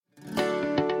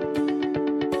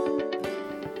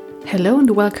Hello and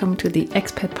welcome to the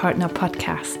Expat Partner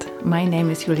podcast. My name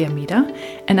is Julia Mida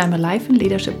and I'm a life and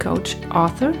leadership coach,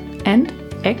 author, and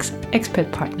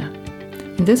ex-expat partner.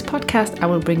 In this podcast, I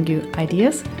will bring you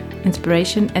ideas,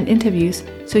 inspiration, and interviews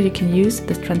so you can use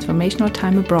this transformational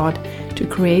time abroad to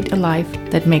create a life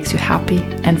that makes you happy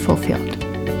and fulfilled.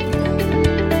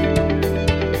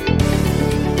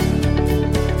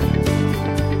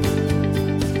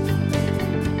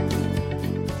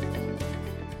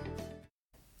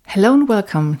 Hello and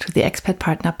welcome to the Expat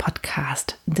Partner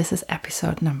podcast. This is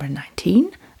episode number 19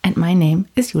 and my name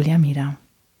is Julia Mida.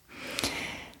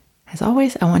 As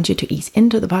always, I want you to ease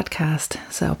into the podcast,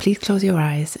 so please close your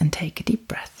eyes and take a deep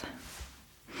breath.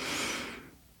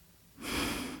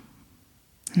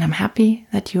 And I'm happy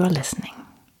that you are listening.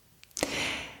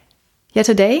 Yeah,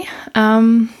 today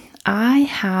I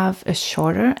have a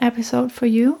shorter episode for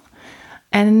you.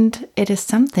 And it is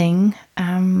something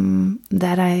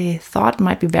that I thought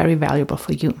might be very valuable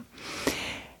for you.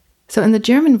 So in the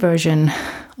German version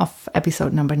of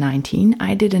episode number 19,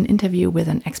 I did an interview with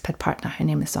an expat partner. Her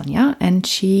name is Sonja, and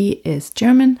she is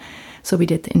German. So we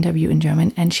did the interview in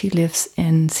German, and she lives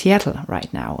in Seattle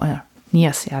right now,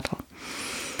 near Seattle.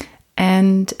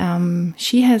 And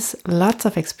she has lots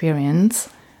of experience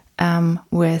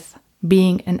with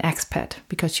being an expat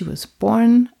because she was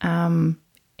born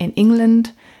in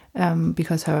England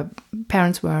because her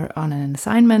parents were on an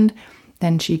assignment.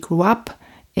 Then she grew up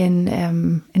in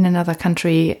another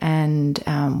country, and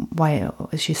while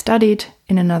she studied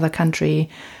in another country,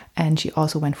 and she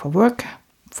also went for work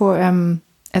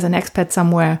as an expat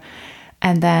somewhere.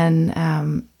 And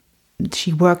then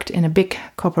she worked in a big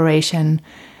corporation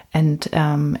and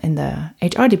in the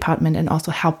HR department, and also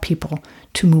helped people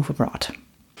to move abroad.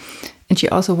 And she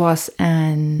also was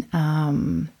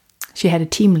she had a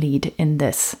team lead in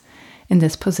this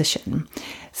position.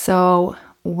 So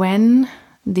when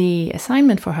the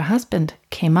assignment for her husband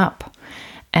came up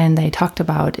and they talked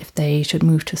about if they should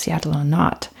move to Seattle or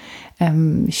not,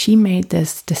 she made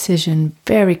this decision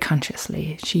very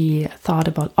consciously. She thought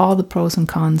about all the pros and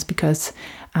cons because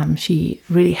she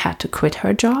really had to quit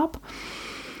her job.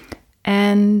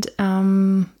 And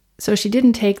so she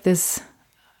didn't take this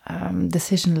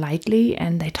decision lightly,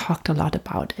 and they talked a lot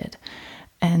about it.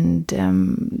 And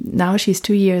now she's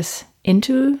 2 years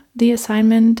into the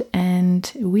assignment,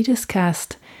 and we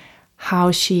discussed how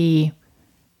she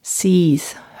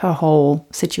sees her whole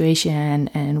situation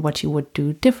and what she would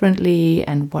do differently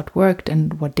and what worked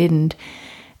and what didn't.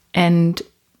 And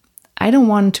I don't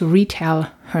want to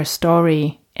retell her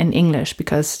story in English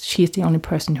because she's the only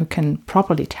person who can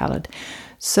properly tell it.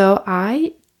 So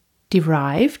I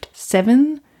derived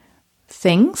 7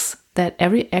 things that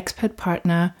every expat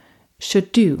partner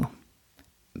should do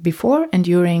before and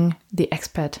during the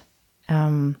expat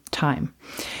time.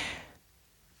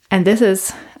 And this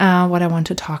is what I want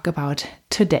to talk about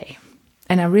today.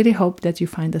 And I really hope that you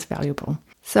find this valuable.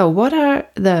 So what are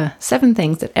the 7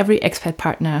 things that every expat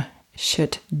partner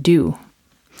should do?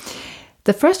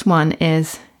 The first one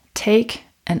is take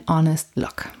an honest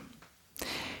look.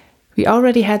 We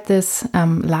already had this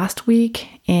last week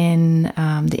in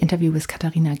the interview with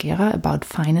Katharina Gera about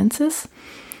finances.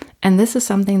 And this is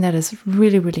something that is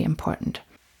really, really important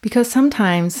because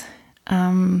sometimes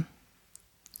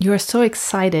you are so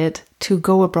excited to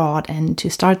go abroad and to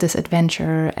start this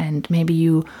adventure, and maybe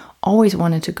you always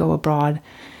wanted to go abroad,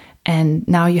 and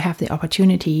now you have the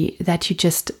opportunity that you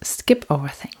just skip over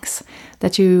things,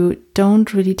 that you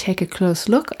don't really take a close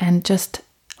look and just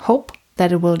hope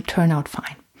that it will turn out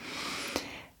fine.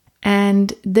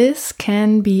 And this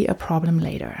can be a problem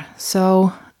later.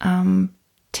 So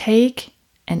take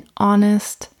an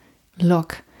honest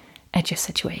look at your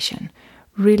situation.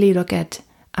 Really look at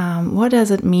what does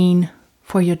it mean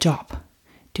for your job?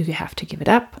 Do you have to give it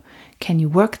up? Can you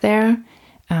work there?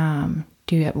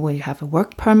 Will you have a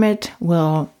work permit?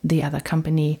 Will the other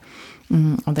company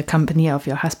or the company of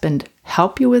your husband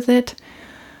help you with it?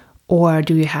 Or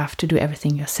do you have to do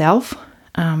everything yourself?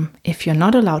 If you're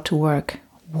not allowed to work,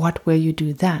 what will you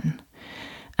do then?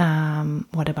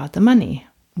 What about the money?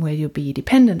 Will you be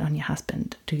dependent on your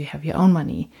husband? Do you have your own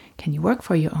money? Can you work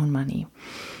for your own money?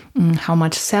 How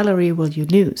much salary will you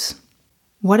lose?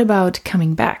 What about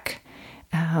coming back?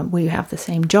 Will you have the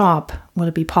same job? Will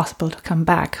it be possible to come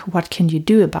back? What can you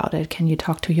do about it? Can you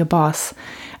talk to your boss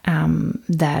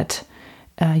that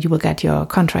you will get your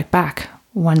contract back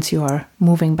once you are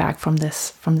moving back from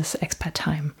this expat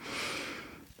time?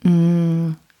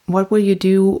 What will you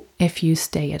do if you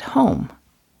stay at home?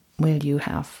 Will you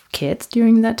have kids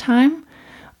during that time?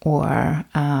 Or,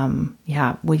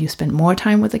 will you spend more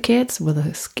time with the kids? Will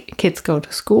the kids go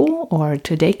to school or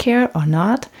to daycare or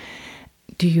not?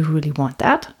 do you really want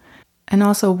that? And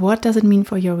also, what does it mean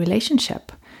for your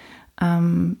relationship?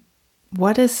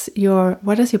 What does your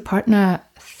partner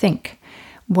think?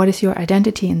 What is your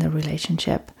identity in the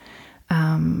relationship?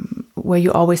 Were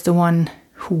you always the one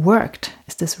who worked?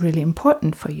 Is this really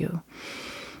important for you?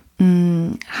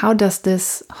 How does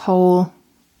this whole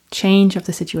change of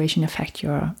the situation affect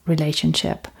your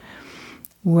relationship?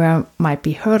 Where might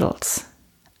be hurdles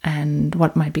and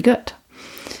what might be good?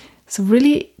 So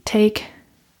really take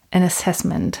an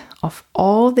assessment of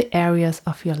all the areas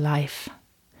of your life.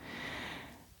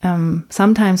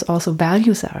 Sometimes also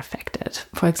values are affected.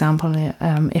 For example,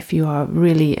 if you are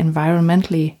really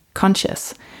environmentally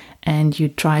conscious and you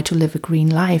try to live a green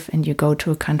life and you go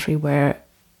to a country where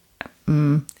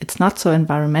it's not so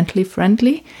environmentally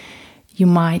friendly, you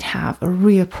might have a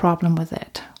real problem with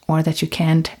it, or that you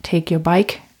can't take your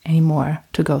bike anymore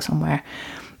to go somewhere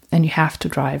and you have to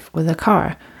drive with a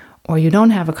car, or you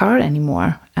don't have a car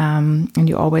anymore and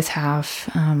you always have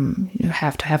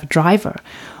to have a driver,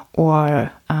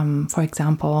 or for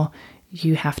example,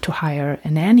 you have to hire a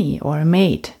nanny or a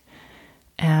maid.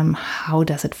 How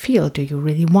does it feel? Do you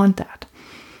really want that?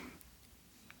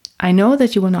 I know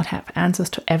that you will not have answers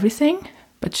to everything,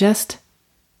 but just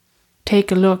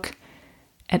take a look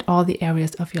at all the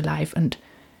areas of your life and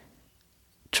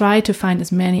try to find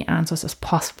as many answers as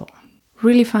possible.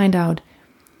 Really find out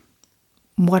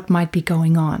what might be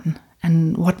going on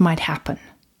and what might happen.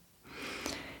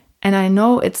 And I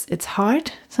know it's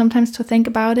hard sometimes to think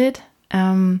about it,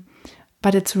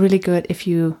 but it's really good if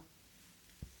you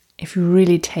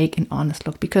really take an honest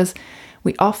look, because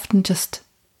we often just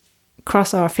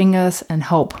cross our fingers and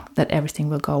hope that everything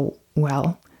will go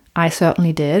well. I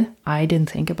certainly did. I didn't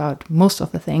think about most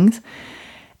of the things.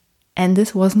 And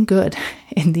this wasn't good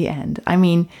in the end. I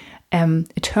mean,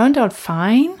 it turned out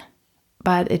fine,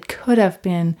 but it could have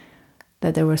been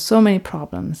that there were so many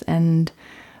problems. And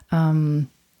so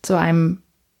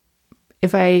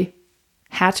if I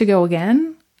had to go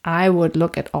again, I would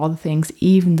look at all the things,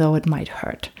 even though it might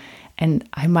hurt. And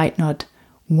I might not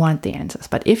want the answers.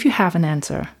 But if you have an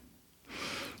answer,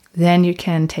 then you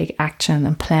can take action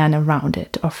and plan around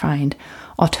it, or find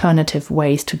alternative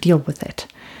ways to deal with it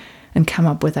and come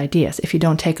up with ideas. If you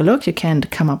don't take a look, you can't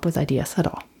come up with ideas at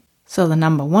all. So the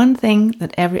number one thing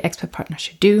that every expat partner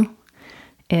should do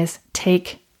is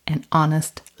take an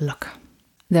honest look.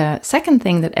 The second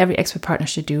thing that every expat partner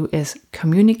should do is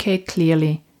communicate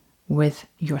clearly with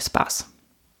your spouse.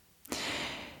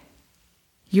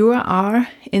 You are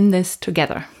in this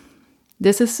together.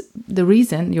 This is the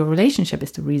reason, your relationship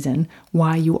is the reason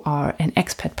why you are an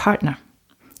expat partner.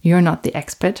 You're not the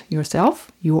expat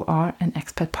yourself, you are an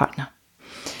expat partner.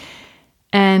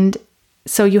 And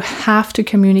so you have to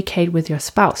communicate with your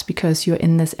spouse, because you're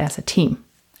in this as a team,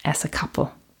 as a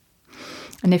couple.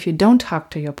 And if you don't talk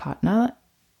to your partner,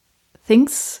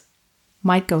 things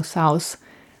might go south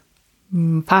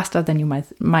faster than you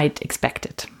might expect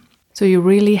it. So you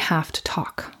really have to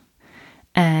talk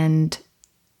and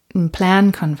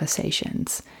plan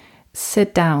conversations,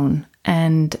 sit down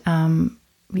and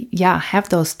have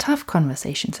those tough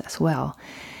conversations as well,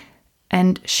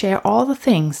 and share all the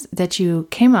things that you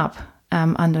came up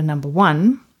under number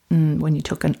one when you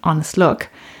took an honest look,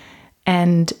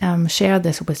 and share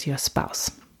this with your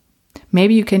spouse.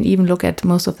 Maybe you can even look at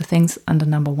most of the things under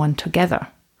number one together,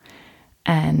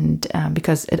 and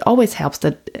because it always helps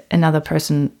that another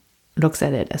person looks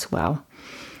at it as well.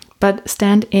 But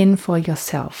stand in for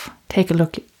yourself. Take a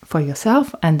look for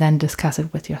yourself and then discuss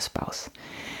it with your spouse.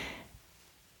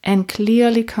 And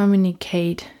clearly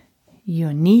communicate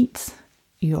your needs,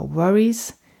 your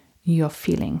worries, your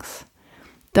feelings.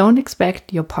 Don't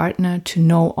expect your partner to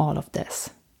know all of this.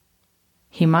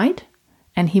 He might,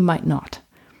 and he might not.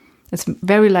 It's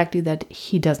very likely that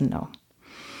he doesn't know.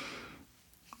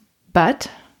 But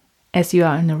as you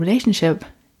are in a relationship,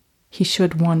 he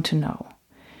should want to know,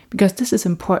 because this is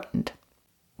important.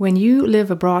 When you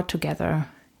live abroad together,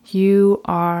 you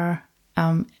are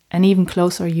an even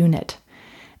closer unit,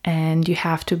 and you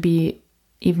have to be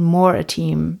even more a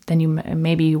team than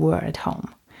maybe you were at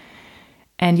home.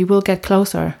 And you will get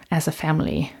closer as a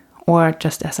family or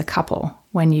just as a couple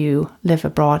when you live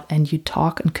abroad and you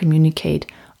talk and communicate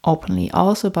openly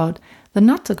also about the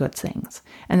not so good things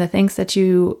and the things that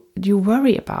you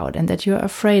worry about and that you're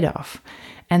afraid of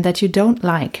and that you don't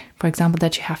like. For example,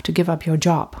 that you have to give up your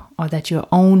job or that you're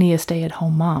only a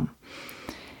stay-at-home mom.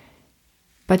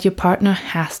 But your partner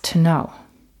has to know,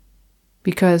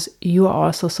 because you are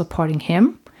also supporting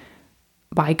him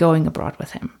by going abroad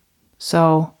with him.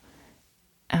 So,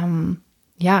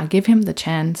 give him the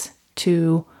chance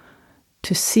to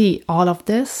see all of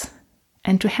this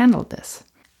and to handle this.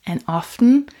 And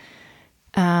often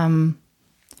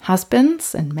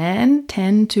husbands and men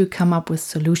tend to come up with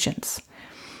solutions.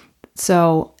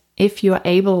 So if you're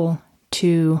able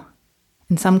to,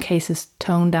 in some cases,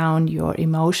 tone down your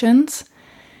emotions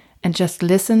and just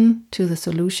listen to the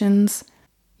solutions,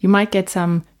 you might get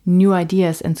some new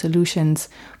ideas and solutions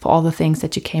for all the things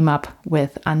that you came up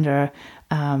with under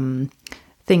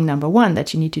thing number 1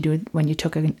 that you need to do when you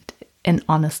took an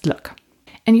honest look.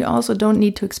 And you also don't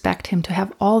need to expect him to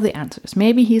have all the answers.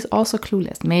 Maybe he's also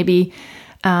clueless. Maybe,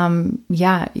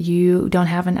 you don't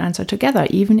have an answer together,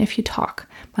 even if you talk.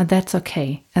 But that's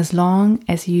okay, as long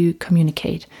as you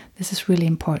communicate. This is really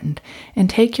important. And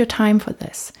take your time for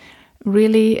this.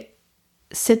 Really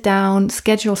sit down,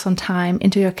 schedule some time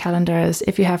into your calendars.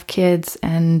 If you have kids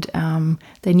and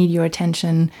they need your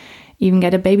attention, even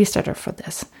get a babysitter for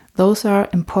this. Those are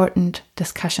important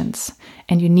discussions,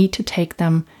 and you need to take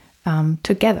them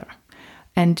together.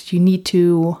 And you need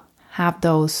to have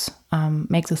those,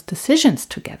 make those decisions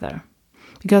together.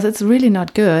 Because it's really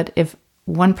not good if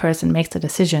one person makes the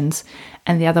decisions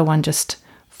and the other one just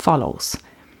follows.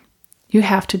 You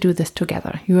have to do this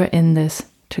together. You are in this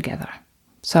together.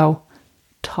 So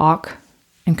talk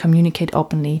and communicate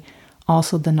openly,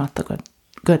 also the not the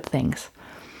good things.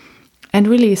 And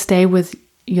really stay with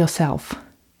yourself.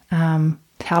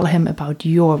 Tell him about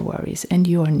your worries and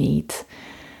your needs,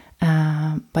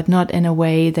 but not in a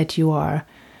way that you are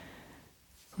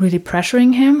really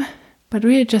pressuring him, but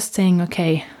really just saying,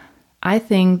 okay, I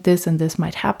think this and this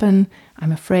might happen.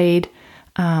 I'm afraid.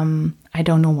 I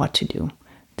don't know what to do.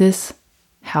 This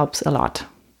helps a lot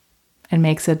and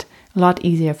makes it a lot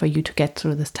easier for you to get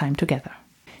through this time together.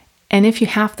 And if you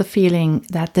have the feeling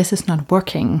that this is not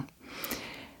working,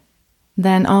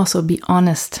 then also be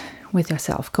honest with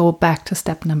yourself. Go back to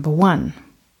step number 1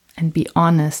 and be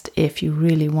honest if you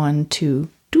really want to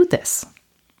do this.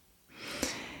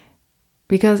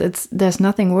 Because there's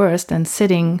nothing worse than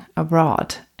sitting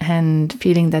abroad and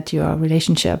feeling that your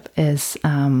relationship is,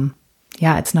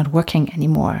 it's not working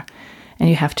anymore and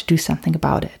you have to do something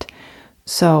about it.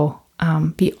 So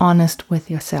be honest with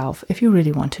yourself if you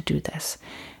really want to do this.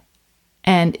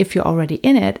 And if you're already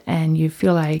in it and you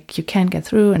feel like you can't get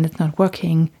through and it's not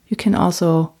working, you can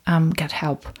also get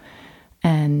help.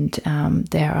 And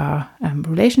there are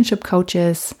relationship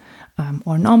coaches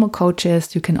or normal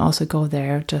coaches. You can also go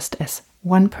there just as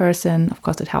one person. Of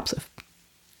course, it helps if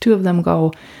 2 of them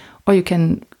go. Or you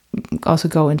can also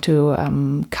go into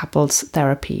couples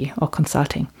therapy or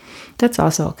consulting. That's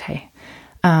also okay.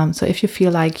 So if you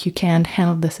feel like you can't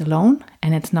handle this alone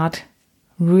and it's not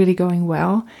really going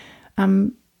well,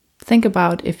 think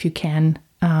about if you can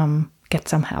get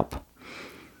some help.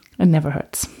 It never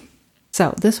hurts.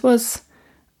 So this was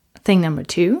thing number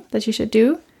 2 that you should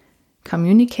do.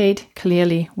 Communicate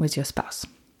clearly with your spouse.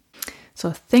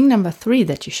 So thing number 3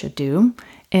 that you should do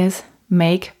is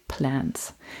make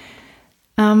plans.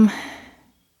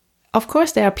 Of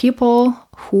course, there are people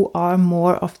who are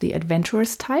more of the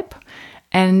adventurous type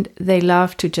and they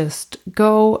love to just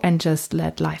go and just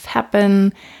let life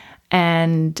happen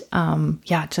and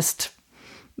just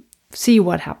see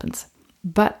what happens.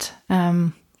 But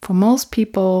for most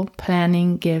people,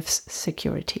 planning gives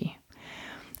security.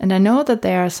 And I know that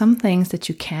there are some things that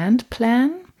you can't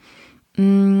plan,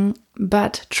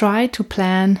 but try to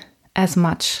plan as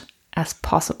much as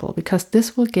possible because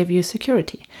this will give you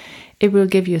security. It will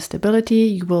give you stability.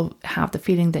 You will have the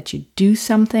feeling that you do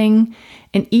something.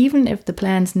 And even if the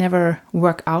plans never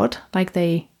work out like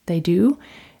they do,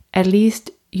 at least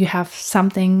you have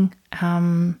something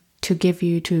to give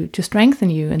you, to strengthen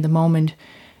you in the moment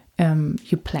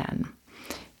you plan.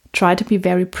 Try to be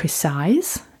very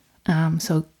precise.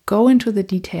 So go into the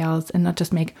details and not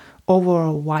just make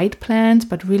overall wide plans,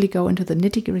 but really go into the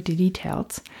nitty-gritty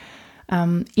details.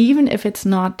 Even if it's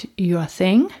not your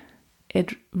thing,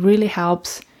 it really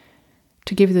helps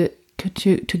to give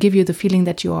you the feeling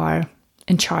that you are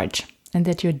in charge and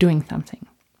that you're doing something.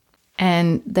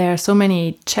 And there are so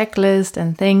many checklists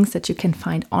and things that you can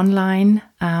find online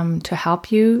to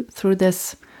help you through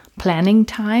this planning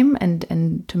time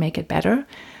and to make it better.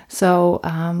 So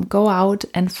go out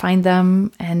and find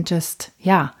them and just,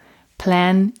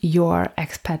 plan your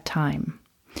expat time.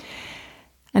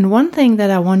 And one thing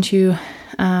that I want you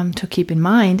to keep in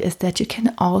mind is that you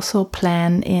can also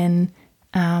plan in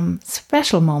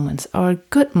special moments or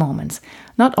good moments.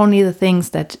 Not only the things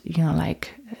that,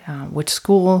 like which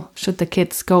school should the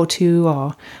kids go to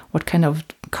or what kind of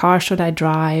car should I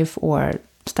drive or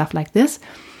stuff like this,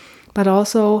 but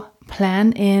also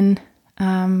plan in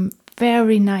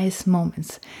very nice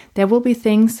moments. There will be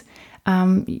things,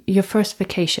 your first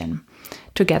vacation.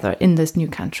 together in this new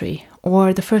country,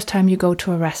 or the first time you go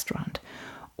to a restaurant,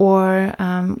 or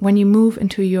when you move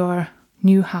into your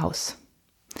new house.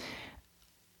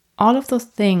 All of those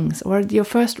things, or your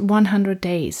first 100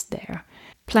 days there.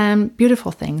 Plan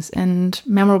beautiful things and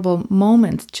memorable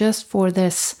moments just for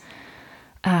this,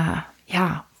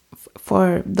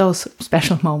 for those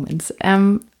special moments.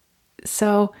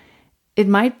 So it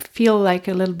might feel like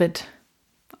a little bit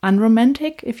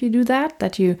unromantic if you do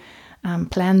that you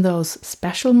plan those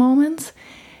special moments,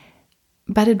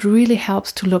 but it really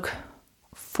helps to look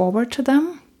forward to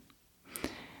them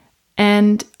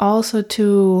and also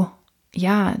to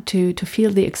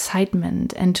feel the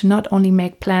excitement and to not only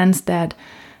make plans that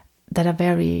are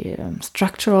very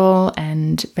structural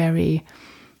and very,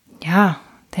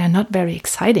 they are not very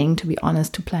exciting, to be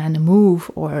honest, to plan a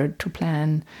move or to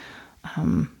plan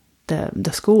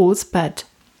the schools. But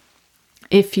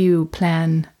if you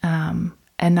plan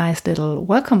a nice little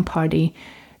welcome party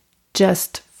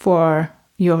just for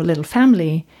your little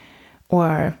family,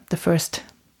 or the first,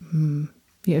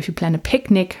 if you plan a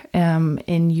picnic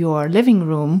in your living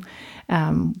room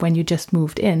when you just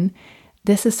moved in,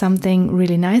 this is something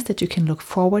really nice that you can look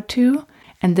forward to.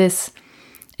 And this,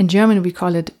 in German, we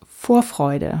call it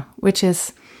Vorfreude, which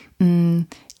is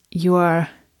you're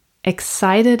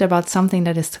excited about something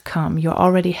that is to come. You're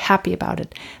already happy about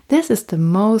it. This is the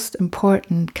most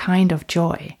important kind of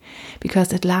joy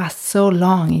because it lasts so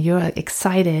long. You're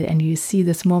excited and you see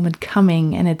this moment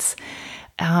coming, and it's,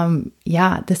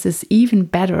 this is even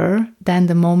better than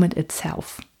the moment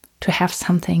itself, to have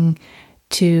something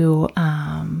to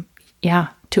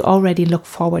already look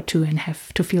forward to and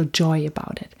have to feel joy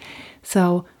about it.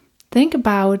 So think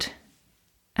about,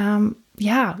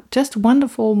 just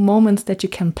wonderful moments that you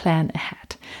can plan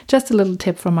ahead. Just a little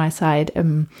tip from my side,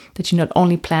 that you not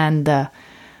only plan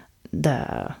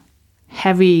the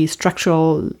heavy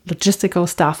structural logistical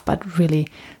stuff, but really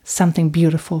something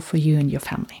beautiful for you and your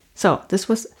family. So this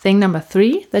was thing number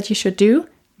 3 that you should do: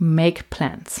 make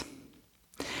plans.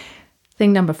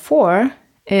 Thing number 4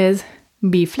 is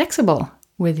be flexible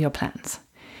with your plans.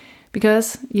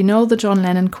 Because you know the John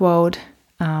Lennon quote,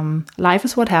 life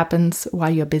is what happens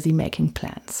while you're busy making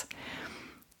plans.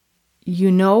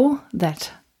 You know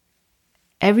that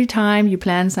every time you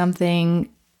plan something,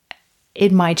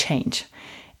 it might change.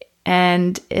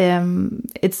 And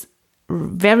it's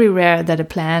very rare that a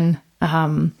plan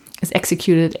is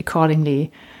executed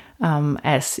accordingly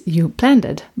as you planned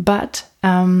it. But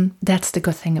that's the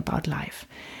good thing about life.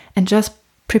 And just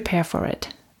prepare for it,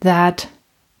 that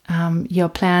your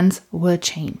plans will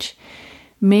change.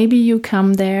 Maybe you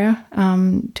come there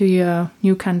to your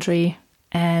new country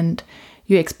and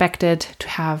you expected to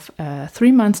have a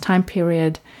 3 months time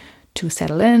period to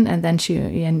settle in, and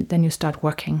then you start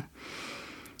working.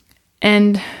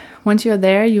 And once you're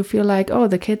there, you feel like, oh,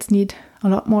 the kids need a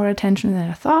lot more attention than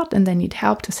I thought, and they need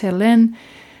help to settle in.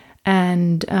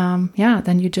 And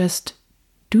then you just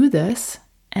do this,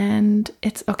 and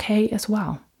it's okay as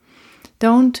well.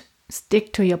 Don't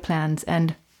stick to your plans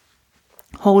and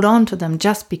hold on to them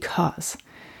just because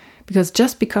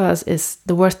just because is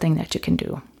the worst thing that you can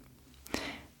do.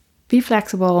 Be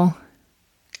flexible,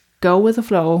 go with the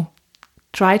flow,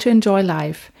 try to enjoy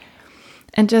life,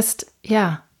 and just,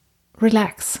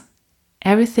 relax.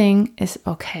 Everything is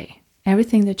okay.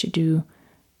 Everything that you do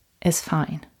is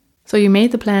fine. So you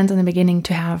made the plans in the beginning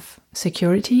to have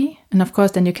security, and of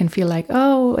course then you can feel like,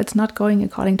 oh, it's not going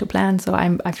according to plan, so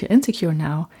I feel insecure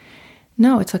now.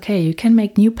 No, it's okay. You can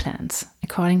make new plans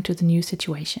according to the new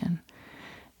situation.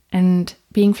 And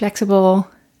being flexible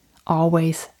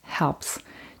always helps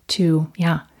to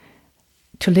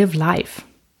live life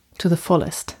to the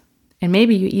fullest. And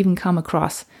maybe you even come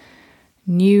across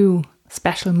new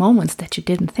special moments that you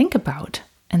didn't think about,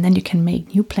 and then you can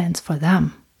make new plans for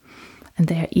them. And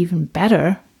they are even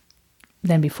better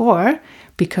than before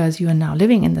because you are now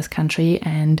living in this country,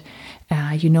 and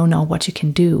you know now what you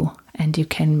can do, and you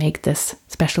can make this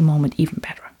special moment even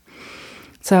better.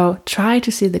 So try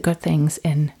to see the good things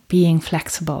in being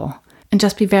flexible and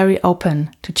just be very open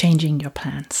to changing your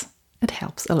plans. It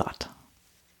helps a lot.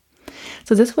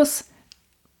 So this was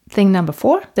thing number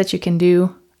 4 that you can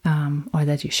do or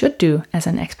that you should do as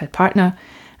an expat partner.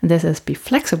 And this is be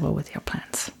flexible with your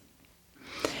plans.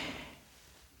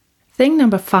 Thing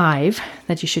number 5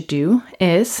 that you should do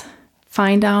is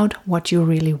find out what you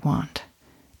really want.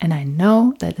 And I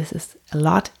know that this is a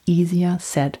lot easier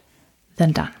said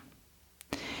than done.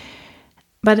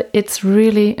 But it's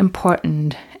really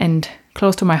important and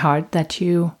close to my heart that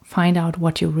you find out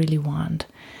what you really want.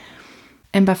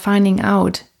 And by finding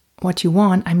out what you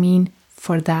want, I mean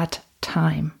for that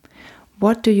time.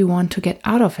 What do you want to get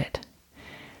out of it?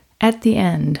 at the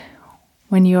end,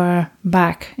 when you're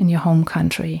back in your home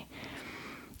country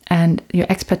and your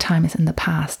expat time is in the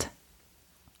past,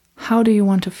 how do you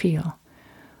want to feel?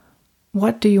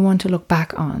 What do you want to look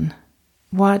back on?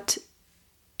 What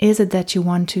is it that you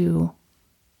want to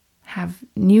have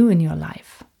new in your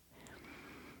life?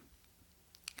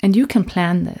 And you can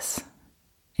plan this,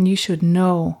 and you should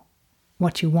know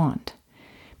what you want.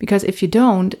 Because if you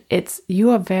don't, you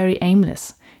are very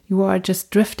aimless. You are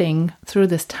just drifting through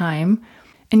this time,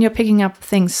 and you're picking up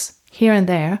things here and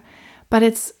there, but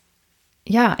it's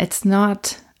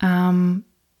not,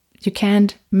 you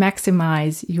can't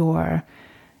maximize your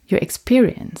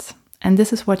experience. And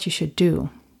this is what you should do.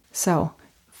 So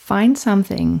find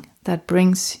something that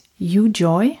brings you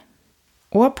joy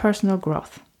or personal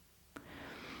growth.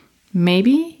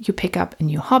 Maybe you pick up a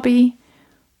new hobby,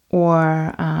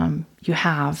 or you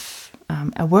have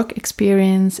a work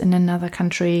experience in another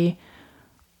country,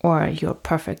 or you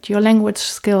perfect your language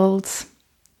skills,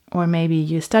 or maybe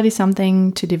you study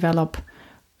something to develop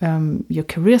your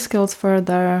career skills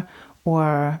further,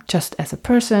 or just as a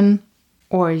person,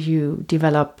 or you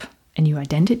develop a new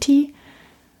identity.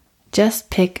 Just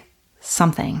pick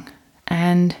something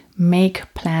and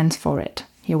make plans for it.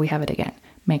 Here we have it again.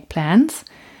 Make plans,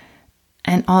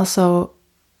 and also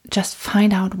just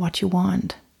find out what you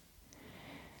want.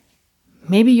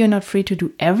 Maybe you're not free to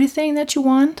do everything that you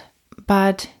want,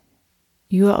 but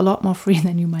you are a lot more free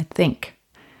than you might think.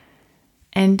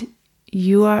 And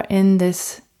you are in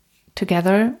this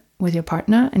together with your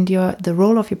partner, and the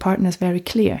role of your partner is very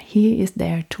clear. He is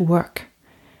there to work.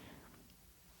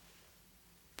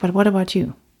 But what about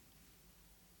you?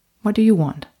 What do you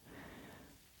want?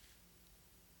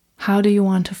 How do you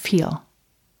want to feel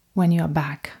when you are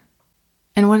back?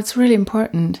 And what's really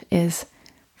important is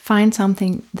find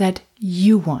something that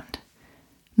you want,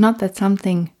 not that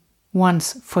something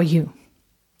wants for you.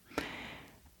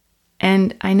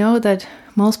 And I know that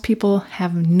most people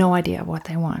have no idea what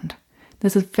they want.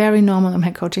 This is very normal in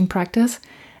my coaching practice,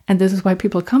 and this is why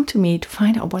people come to me to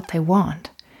find out what they want.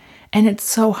 And it's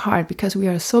so hard because we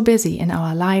are so busy in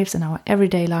our lives, in our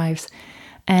everyday lives,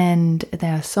 and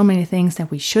there are so many things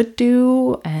that we should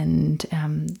do and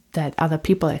that other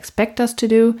people expect us to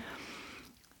do,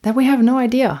 that we have no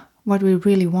idea what we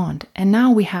really want. And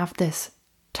now we have this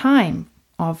time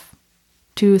of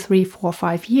 2, 3, 4,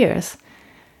 5 years,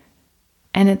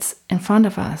 and it's in front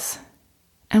of us.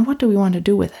 And what do we want to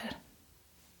do with it?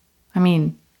 I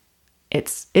mean,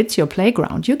 it's your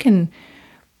playground. You can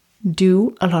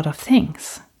do a lot of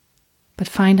things, but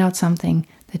find out something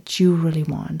that you really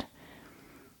want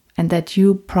and that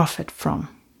you profit from,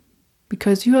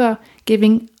 because you are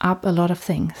giving up a lot of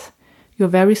things. You're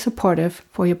very supportive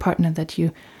for your partner that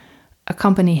you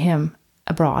accompany him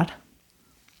abroad.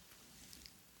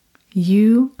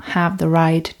 You have the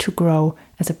right to grow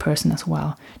as a person as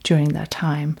well during that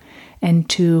time and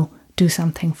to do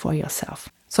something for yourself.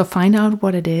 So find out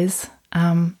what it is.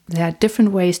 There are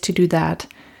different ways to do that.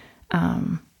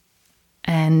 And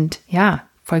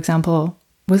for example,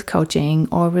 with coaching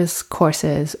or with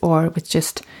courses or with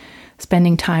just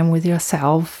spending time with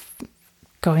yourself,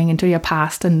 going into your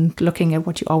past and looking at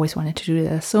what you always wanted to do.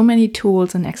 There's so many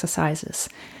tools and exercises.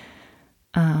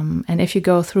 And if you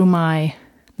go through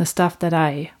the stuff that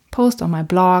I post on my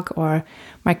blog or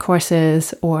my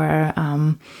courses or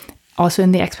also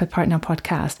in the Expat Partner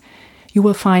podcast, you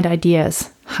will find ideas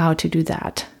how to do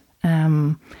that.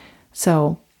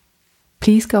 So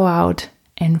please go out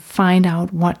and find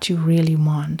out what you really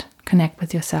want. Connect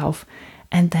with yourself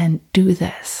and then do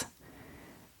this.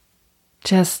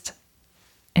 Just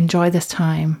enjoy this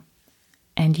time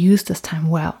and use this time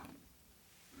well.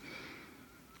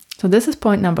 So this is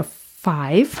point number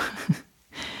 5.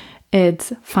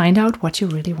 It's find out what you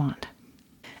really want.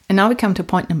 And now we come to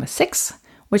point number 6,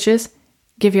 which is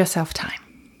give yourself time.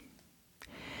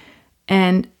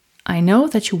 And I know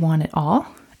that you want it all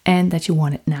and that you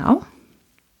want it now,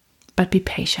 but be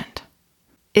patient.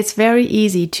 It's very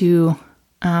easy to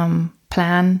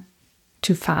plan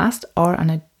too fast or on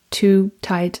a too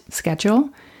tight schedule,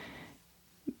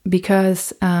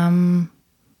 because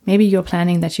maybe you're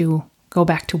planning that you go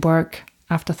back to work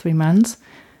after 3 months,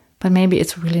 but maybe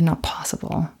it's really not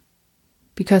possible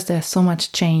because there's so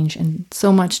much change and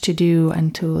so much to do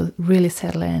and to really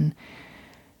settle in.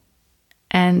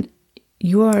 And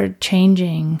you are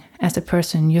changing as a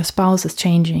person, your spouse is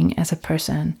changing as a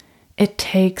person. It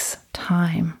takes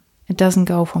time. It doesn't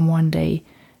go from one day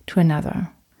to another.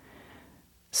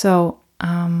 So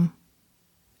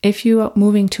if you are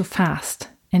moving too fast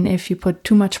and if you put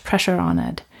too much pressure on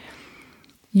it,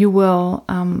 you will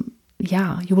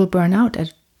burn out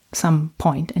at some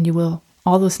point and you will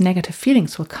all those negative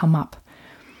feelings will come up.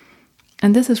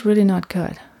 And this is really not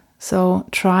good. So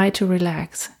try to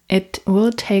relax. It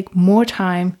will take more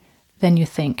time than you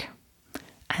think.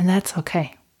 And that's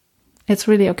okay. It's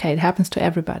really okay. It happens to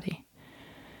everybody.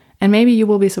 And maybe you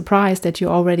will be surprised that you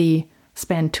already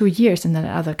spent 2 years in that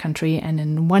other country, and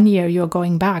in 1 year you're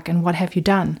going back, and what have you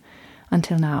done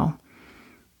until now?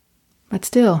 But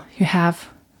still, you have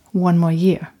 1 more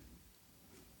year.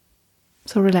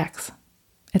 So relax.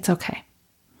 It's okay.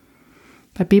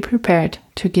 But be prepared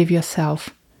to give yourself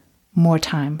more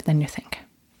time than you think.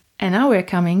 And now we're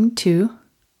coming to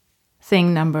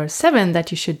thing number 7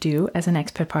 that you should do as an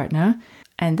expat partner.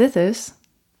 And this is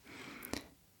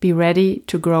be ready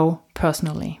to grow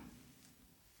personally.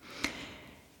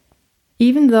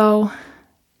 Even though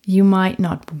you might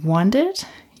not want it,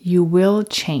 you will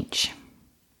change.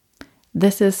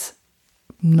 This is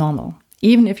normal.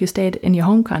 Even if you stayed in your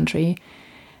home country,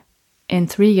 in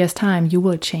 3 years' time, you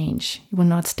will change. You will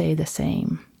not stay the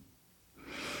same.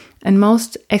 And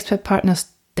most expat partners,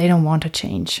 they don't want to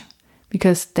change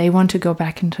because they want to go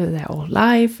back into their old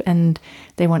life and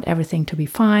they want everything to be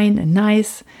fine and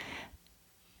nice.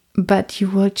 But you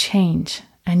will change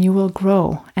and you will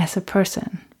grow as a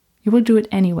person. You will do it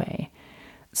anyway.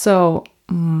 So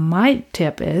my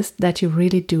tip is that you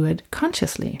really do it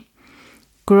consciously.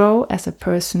 Grow as a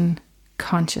person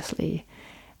consciously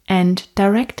and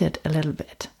direct it a little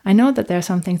bit. I know that there are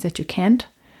some things that you can't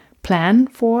plan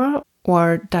for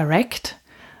or direct,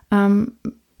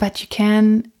 but you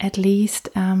can at least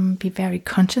be very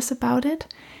conscious about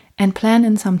it and plan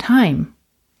in some time.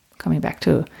 Coming back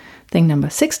to thing number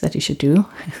 6 that you should do.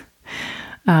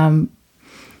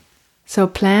 So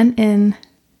plan in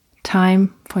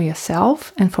time for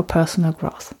yourself and for personal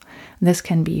growth. This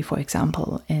can be, for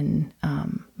example, in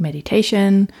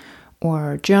meditation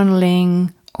or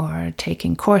journaling or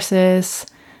taking courses,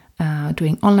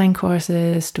 doing online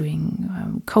courses,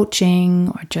 doing coaching,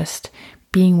 or just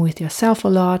being with yourself a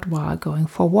lot while going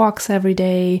for walks every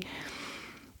day.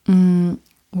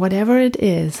 Whatever it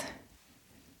is,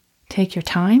 take your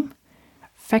time,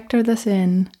 factor this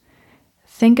in,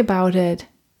 think about it,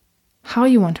 how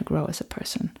you want to grow as a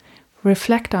person.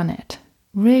 Reflect on it,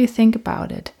 really think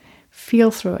about it,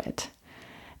 feel through it,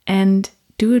 and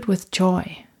do it with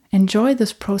joy. Enjoy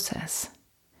this process.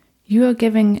 You are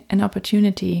giving an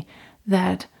opportunity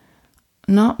that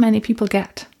not many people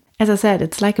get. As I said,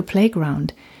 it's like a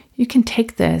playground. You can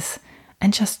take this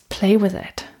and just play with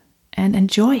it and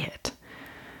enjoy it.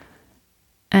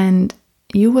 And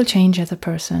you will change as a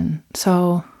person.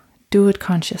 So do it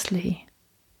consciously.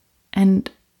 And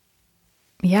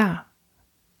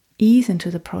ease into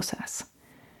the process.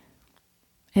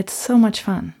 It's so much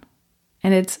fun.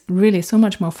 And it's really so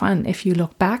much more fun if you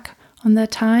look back on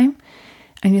that time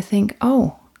and you think,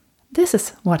 oh, this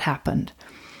is what happened.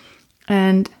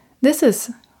 And this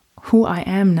is who I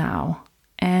am now.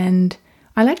 And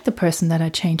I like the person that I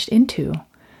changed into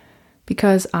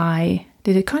because I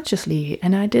did it consciously,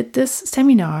 and I did this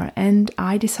seminar and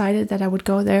I decided that I would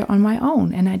go there on my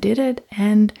own, and I did it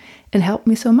and it helped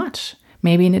me so much.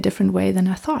 Maybe in a different way than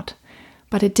I thought,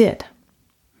 but it did.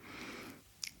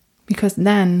 Because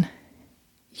then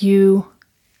you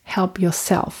help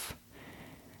yourself.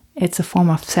 It's a form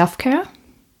of self-care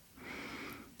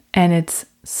and it's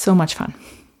so much fun.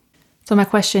 So my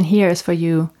question here is for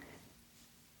you,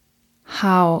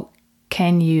 how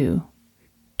can you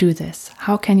do this?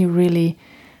 How can you really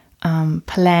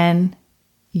plan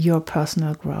your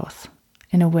personal growth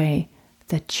in a way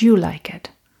that you like it?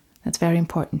 That's very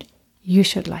important. You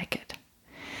should like it.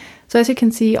 So as you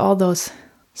can see, all those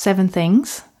 7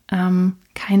 things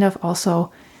kind of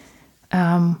also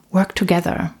work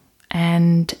together.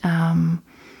 And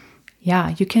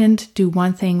you can't do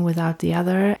one thing without the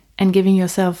other. And giving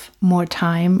yourself more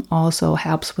time also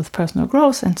helps with personal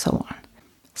growth and so on.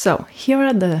 So here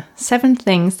are the 7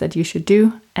 things that you should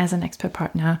do as an expat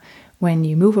partner when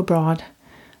you move abroad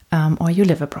or you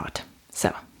live abroad.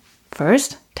 So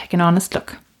first, take an honest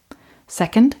look.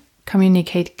 Second,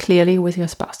 communicate clearly with your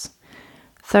spouse.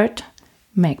 Third,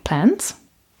 make plans.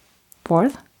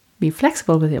 Fourth, be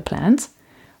flexible with your plans.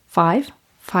 5,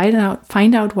 find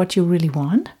out what you really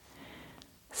want.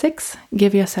 6,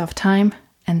 give yourself time.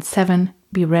 And 7,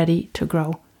 be ready to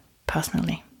grow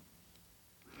personally.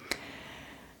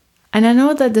 And I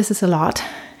know that this is a lot.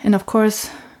 And of course,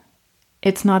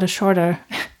 it's not a shorter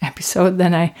episode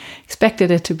than I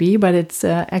expected it to be, but it's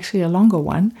actually a longer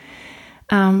one.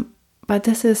 But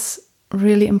this is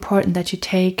really important that you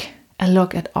take a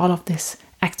look at all of these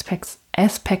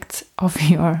aspects of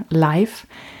your life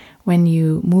when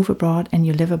you move abroad and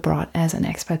you live abroad as an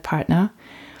expat partner.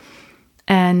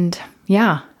 And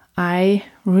I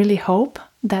really hope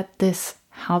that this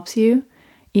helps you,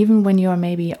 even when you're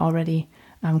maybe already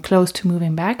close to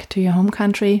moving back to your home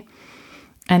country.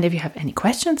 And if you have any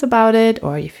questions about it,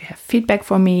 or if you have feedback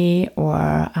for me,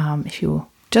 or if you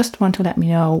just want to let me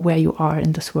know where you are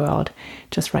in this world,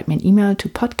 just write me an email to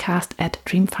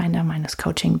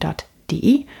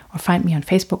podcast@dreamfinder-coaching.de or find me on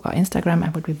Facebook or Instagram. I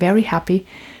would be very happy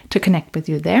to connect with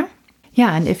you there.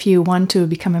 Yeah, and if you want to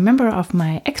become a member of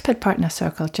my Expat Partner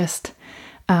Circle, just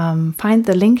find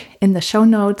the link in the show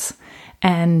notes.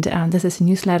 And this is a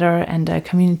newsletter and a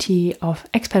community of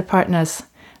expat partners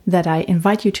that I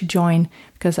invite you to join,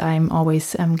 because I'm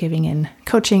always giving in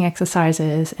coaching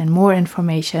exercises and more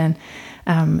information.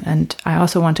 And I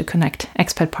also want to connect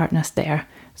expat partners there.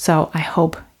 So I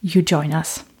hope you join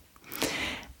us.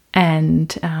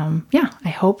 And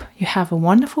I hope you have a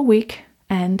wonderful week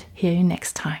and hear you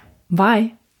next time.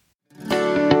 Bye.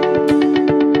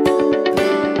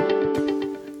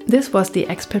 This was the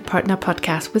Expat Partner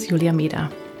Podcast with Julia Meder.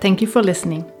 Thank you for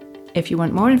listening. If you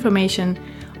want more information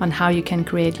on how you can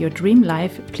create your dream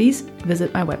life, please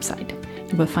visit my website.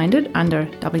 You will find it under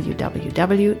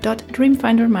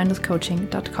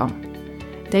www.dreamfinder-coaching.com.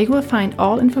 There you will find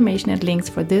all information and links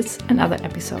for this and other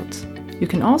episodes. You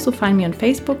can also find me on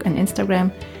Facebook and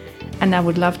Instagram, and I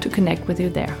would love to connect with you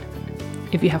there.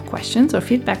 If you have questions or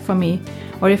feedback for me,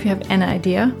 or if you have an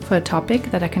idea for a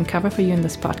topic that I can cover for you in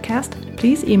this podcast,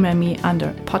 please email me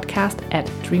under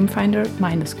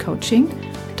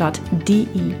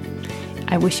podcast@dreamfinder-coaching.de.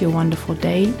 I wish you a wonderful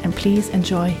day, and please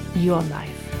enjoy your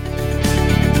life.